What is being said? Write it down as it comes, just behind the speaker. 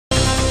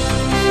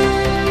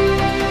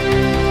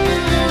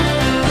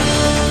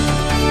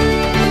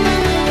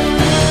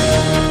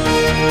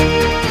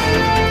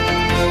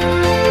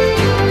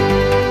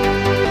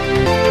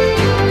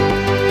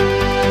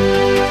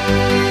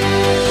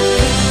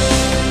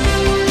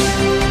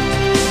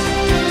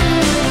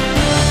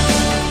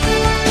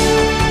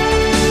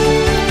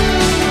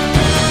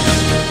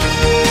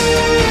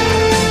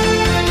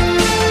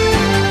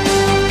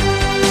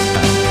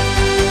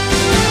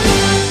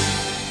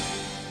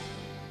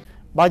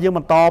បើយើងប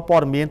ន្តព័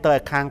ត៌មានទៅឲ្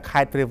យខាង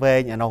ខេត្តព្រៃវែង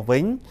ឯនោះវិ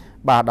ញ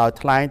បាទដោយ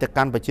ថ្លែងទៅ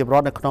កាន់ប្រជាពលរ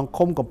ដ្ឋនៅក្នុង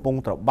ឃុំកំពង់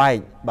ត្របែក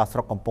បាទស្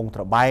រុកកំពង់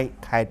ត្របែក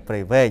ខេត្តព្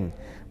រៃវែង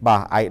បា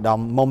ទឯកឧត្តម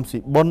មុំស៊ី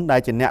ប៊ុនដែ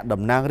លជាអ្នក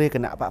តំណាងរាជគ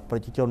ណៈបកប្រ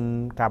ជាជន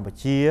កម្ពុ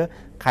ជា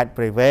ខេត្ត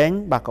ព្រៃវែង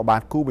បាទក៏បា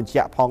នគូបញ្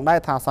ជាក់ផងដែរ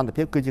ថាសន្តិ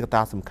ភាពគឺជាកត្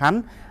តាសំខាន់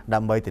ដើ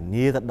ម្បីធា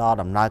នាទៅដល់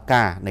ដំណើរ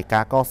ការនៃ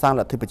ការកសាង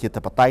លទ្ធិប្រជា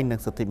ធិបតេយ្យនិង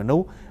សិទ្ធិមនុ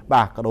ស្ស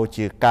បាទក៏ដូច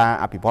ជាការ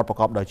អភិវឌ្ឍប្រ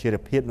កបដោយចីរ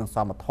ភាពនិងស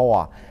មធ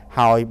ម៌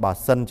ហើយបើ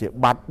សិនជា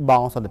បាត់ប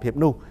ង់សន្តិភាព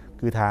នោះ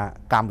គឺថា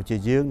កម្ពុជា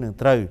យើងនឹង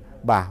ត្រូវ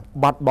បាទ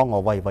បាត់បង់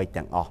អ្វីៗ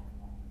ទាំងអស់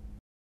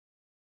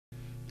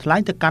ថ្លែ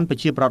ងទៅកាន់ប្រ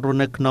ជាប្រដ្ឋរស់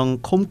នៅក្នុង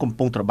ឃុំកំព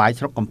ង់ត្របែក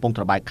ស្រុកកំពង់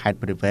ត្របែកខេត្ត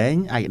ព្រៃវែង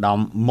ឯកឧត្តម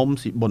មុំ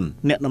ស៊ីប៊ុន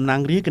អ្នកតំណាង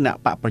រាជគណៈ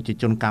បកប្រជា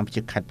ជនកម្ពុ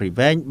ជាខេត្តព្រៃ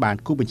វែងបាន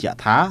គូបញ្ជាក់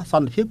ថាស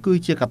ន្តិភាពគឺ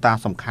ជាកត្តា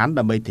សំខាន់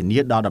ដើម្បីធានា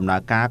ដល់ដំណើរ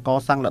ការក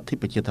សាងលទ្ធិ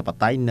ប្រជាធិប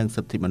តេយ្យនិង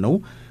សិទ្ធិមនុស្ស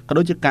ក៏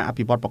ដូចជាការអ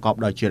ភិវឌ្ឍប្រកប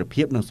ដោយចីរ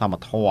ភាពនិងសម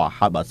ធម៌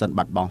ហើយបើសិន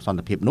បាត់បង់សន្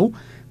តិភាពនោះ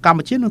កម្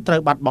ពុជានឹងត្រូ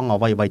វបាត់បង់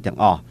អ្វីៗទាំង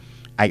អស់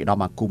ឯកឧត្តម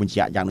បានគូបញ្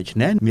ជាក់យ៉ាងដូច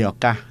នេះមានឱ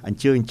កាសអញ្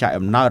ជើញចែក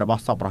អំណោយរប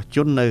ស់សប្បុរសជ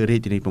ននៅរាជ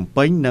ធានីភ្នំ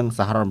ពេញនិងស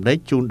ហរដ្ឋអាមេរិក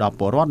ជូនដល់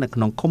ពលរដ្ឋនៅក្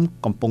នុងឃុំ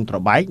កំពង់ត្រ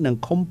បែកនិង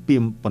ឃុំពី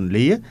មពន្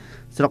លា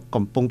ស្រុក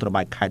កំពង់ត្រ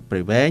បែកខេត្តព្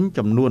រៃវែង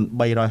ចំនួន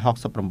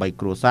368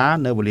គ្រួសារ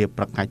នៅវេលា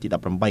ព្រឹកថ្ងៃទី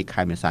18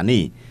ខែមេសា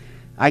នេះ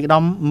ឯកឧត្ត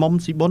មមុំ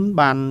ស៊ីប៊ុន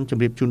បានជ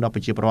ម្រាបជូនដល់ប្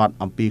រជាពលរដ្ឋ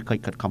អំពីកិច្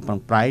ចខិតខំប្រឹង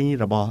ប្រែង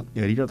របស់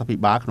រាជរដ្ឋាភិ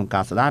បាលក្នុង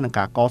ការស្ដារនិង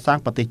ការកសាង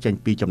ប្រទេសចេញ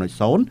ពីចំណុច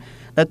សូន្យ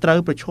ដែលត្រូវ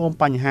ប្រឈម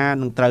បញ្ហា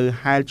និងត្រូវ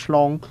ហែលឆ្ល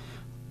ង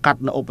កា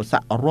ត់នៅឧបស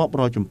គ្គរាប់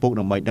រយជំពូក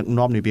ដើម្បីដឹក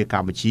នាំនាវាក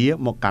ម្ពុជា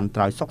មកកាន់ត្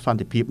រើយសុខសន្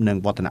តិភាពនិង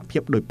វឌ្ឍនភា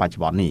ពដោយបច្ចុ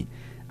ប្បន្ននេះ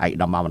ឯកឧត្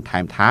តមបានបន្ថែ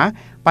មថា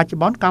បច្ចុ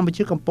ប្បន្នកម្ពុ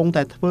ជាកំពុង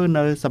តែធ្វើ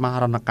នៅសមាហ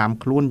រណកម្ម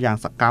ខ្លួនយ៉ាង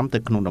សកម្មទៅ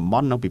ក្នុងតំប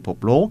ន់និងពិភព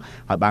លោក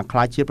ហើយបានក្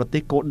លាយជាប្រទេ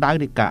សគោលដៅ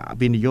នៃការ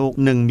វិនិយោគ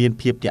និងមាន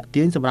ភាពទាក់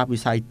ទាញសម្រាប់វិ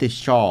ស័យទេស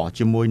ចរ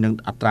ជាមួយនឹង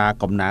អត្រា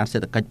កំណើនសេ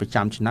ដ្ឋកិច្ចប្រ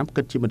ចាំឆ្នាំ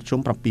គិតជាមធ្យម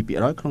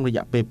 7% ក្នុងរ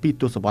យៈពេល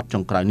2ទសវត្សរ៍ចុ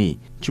ងក្រោយនេះ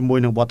ជាមួយ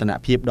នឹងវឌ្ឍន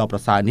ភាពដ៏ប្រ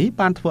សើរនេះ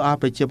បានធ្វើឲ្យ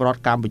ប្រជាពលរដ្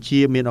ឋកម្ពុជា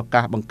មានឱ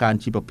កាសបង្កើន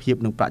ជីវភាព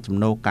និងប្រាក់ចំ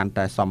ណូលកាន់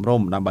តែសមរ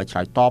ម្យដើម្បីឆ្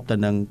លើយតបទៅ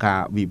នឹងកា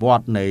រវិវ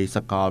ត្តនៃស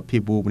កលភា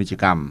វូបនីយ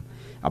កម្ម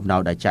អំណោ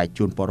យដែលចែក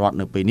ជូនពលរដ្ឋ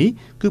នៅពេលនេះ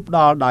គឺផ្ដ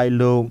ល់ដោយ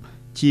លោក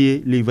ជា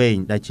លីវែង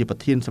ដែលជាប្រ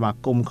ធានសមា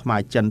គមខ្មែ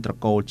រចិនត្រ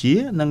កូលជា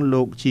និង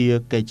លោកជា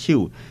កេឈីវ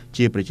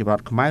ជាប្រជាពលរ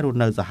ដ្ឋខ្មែររស់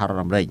នៅសហរដ្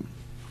ឋអាមេរិក